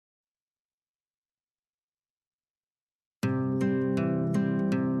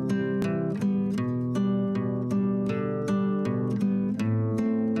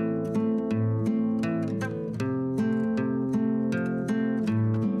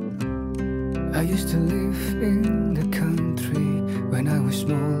I used to live in the country. When I was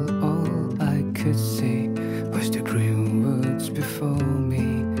small, all I could see was the green woods before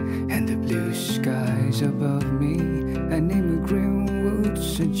me and the blue skies above me. I named the green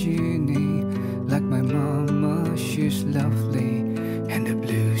woods a Jeanie. Like my mama, she's lovely, and the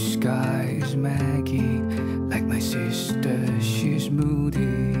blue skies Maggie. Like my sister, she's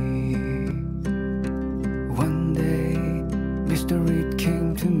moody. One day, Mr. Reed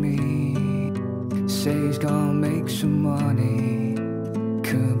came to me, say he's gonna make some money.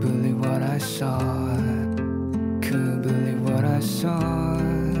 Couldn't believe what I saw. Couldn't believe what I saw.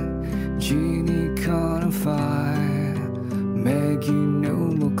 Jeanie caught on fire. Maggie, no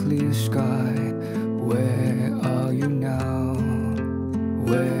more clear sky. Where are you now?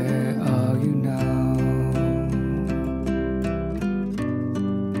 Where are you now?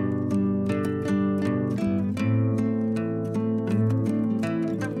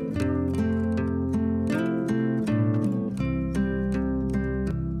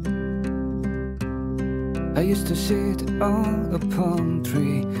 I used to sit on a palm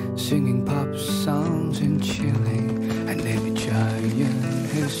tree, singing pop songs and chilling. I named a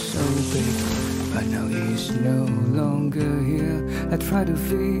giant, he's so big, but now he's no longer here. I try to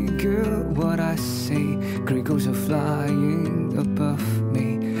figure what I see. Gregos are flying above me.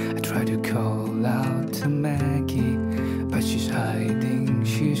 I try to call out to Maggie, but she's hiding,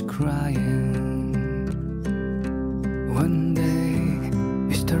 she's crying. One day,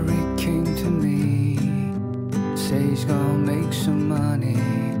 Mr. Reed came to me, say he's gonna make some money.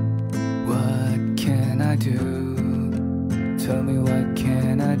 What can I do? Tell me, what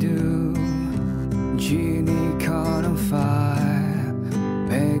can I do? Jeanie caught on fire.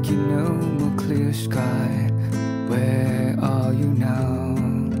 Maggie, no more clear sky. Where are you now?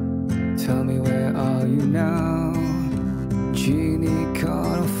 Tell me, where are you now? Jeanie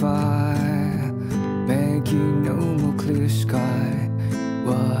caught on fire. Maggie, no more clear sky.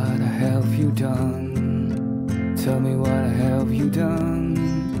 What have you done? Tell me, what have you done?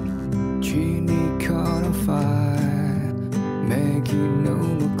 Jeanie caught on fire. Maggie, no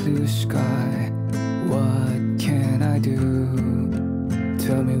more clear sky. What can I do?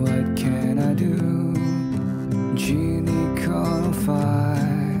 Tell me, what can I do? Jeanie caught on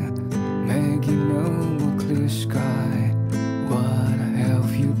fire. Maggie, no more clear sky.